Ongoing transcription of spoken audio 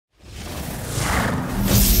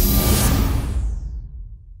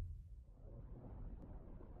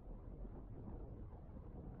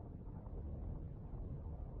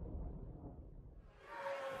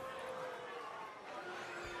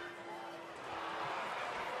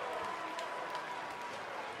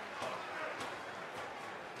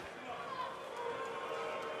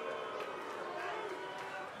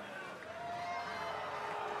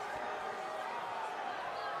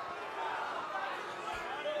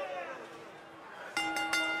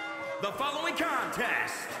The following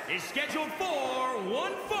contest is scheduled for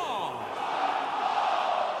one fall.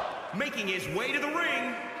 Making his way to the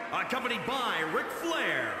ring, accompanied by Ric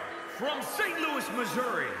Flair from St. Louis,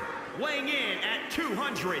 Missouri, weighing in at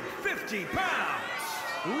 250 pounds,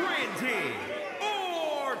 Randy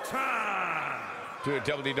Orton. Two of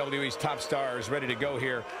WWE's top stars ready to go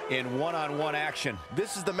here in one-on-one action.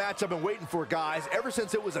 This is the match I've been waiting for, guys. Ever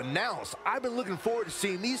since it was announced, I've been looking forward to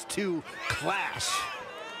seeing these two clash.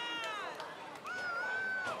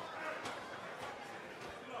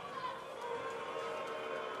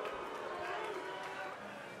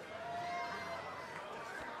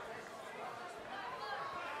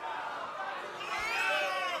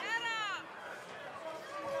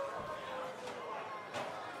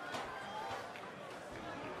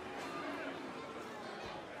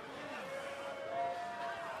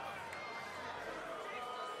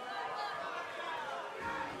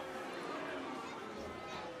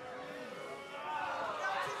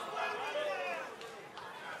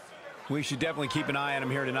 We should definitely keep an eye on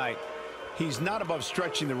him here tonight. He's not above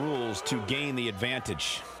stretching the rules to gain the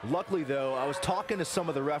advantage. Luckily, though, I was talking to some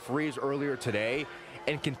of the referees earlier today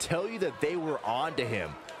and can tell you that they were on to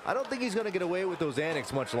him. I don't think he's going to get away with those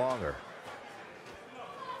antics much longer.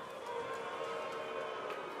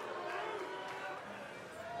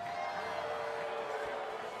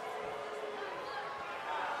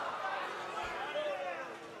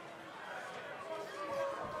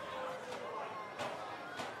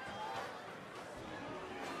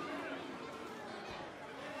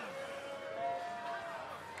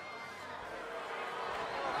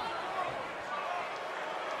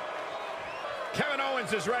 Kevin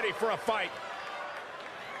Owens is ready for a fight.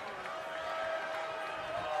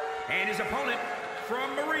 And his opponent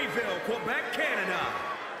from Marieville, Quebec, Canada,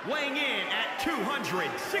 weighing in at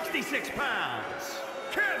 266 pounds,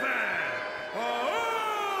 Kevin Owens.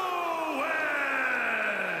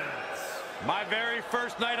 My very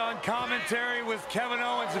first night on commentary was Kevin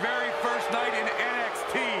Owens' very first night in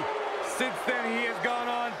NXT. Since then, he has gone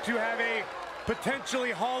on to have a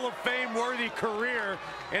potentially Hall of Fame worthy career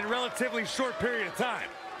in a relatively short period of time.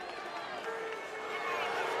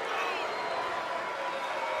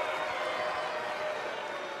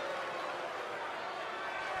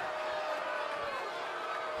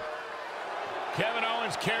 Kevin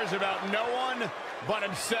Owens cares about no one but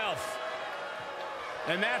himself.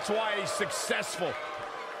 And that's why he's successful.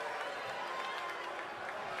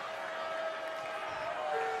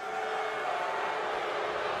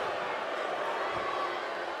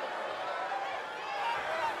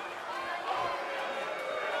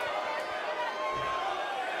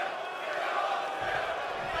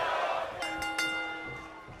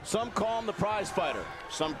 Some call him the prize fighter.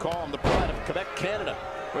 Some call him the pride of Quebec, Canada.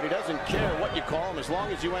 But he doesn't care what you call him as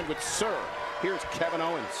long as you end with sir. Here's Kevin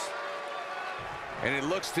Owens. And it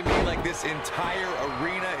looks to me like this entire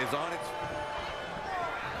arena is on its...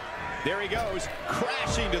 There he goes,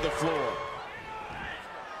 crashing to the floor.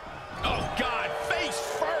 Oh, God, face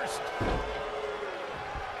first.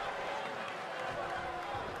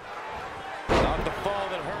 Not the fall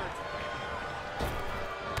that hurt.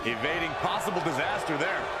 Evading possible disaster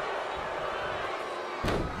there.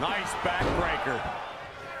 Nice backbreaker.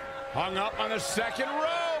 Hung up on the second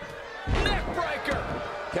rope. Neck breaker.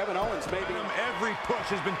 Kevin Owens maybe. Every push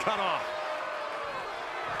has been cut off.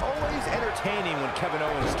 Always entertaining when Kevin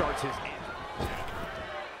Owens starts his...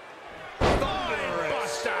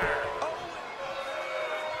 Buster.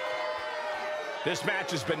 This match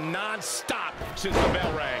has been non-stop since the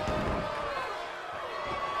bell rang.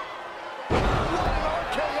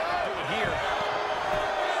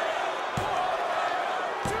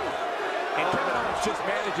 Just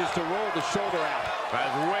manages to roll the shoulder out.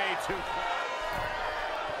 That's way too...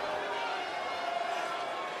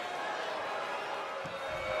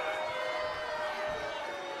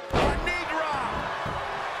 A knee drop.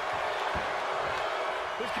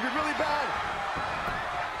 This could be really bad.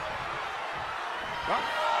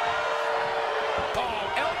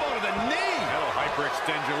 Oh, elbow to the knee. That'll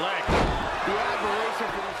hyperextend your leg. The admiration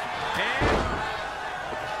for this. And...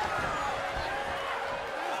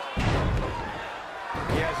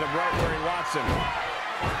 him right where he wants him.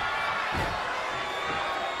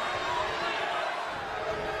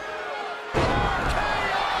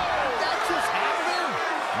 That's just happening.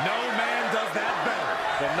 No man does that better.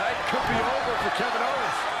 The night could be over for Kevin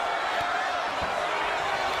Owens.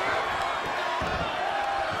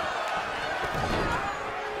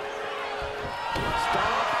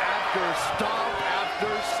 Stomp after stomp after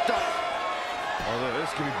stomp. Oh, this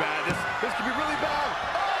could be bad. This could be really bad.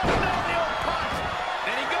 Oh, no, the old punch.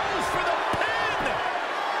 And he goes for the pin.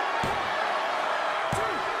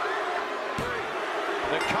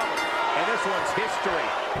 history.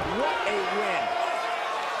 What a win.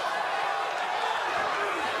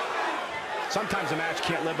 Sometimes a match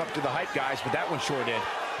can't live up to the hype, guys, but that one sure did.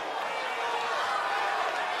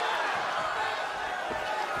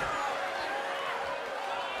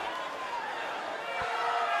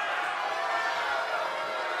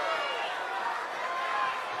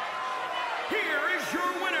 Here is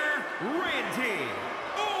your winner, Randy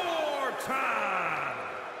Orton.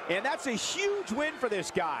 And that's a huge win for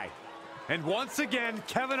this guy. And once again,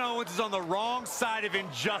 Kevin Owens is on the wrong side of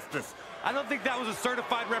injustice. I don't think that was a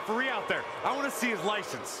certified referee out there. I want to see his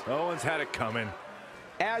license. Owens had it coming.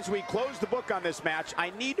 As we close the book on this match,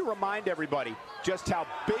 I need to remind everybody just how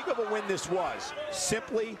big of a win this was.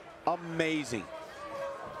 Simply amazing.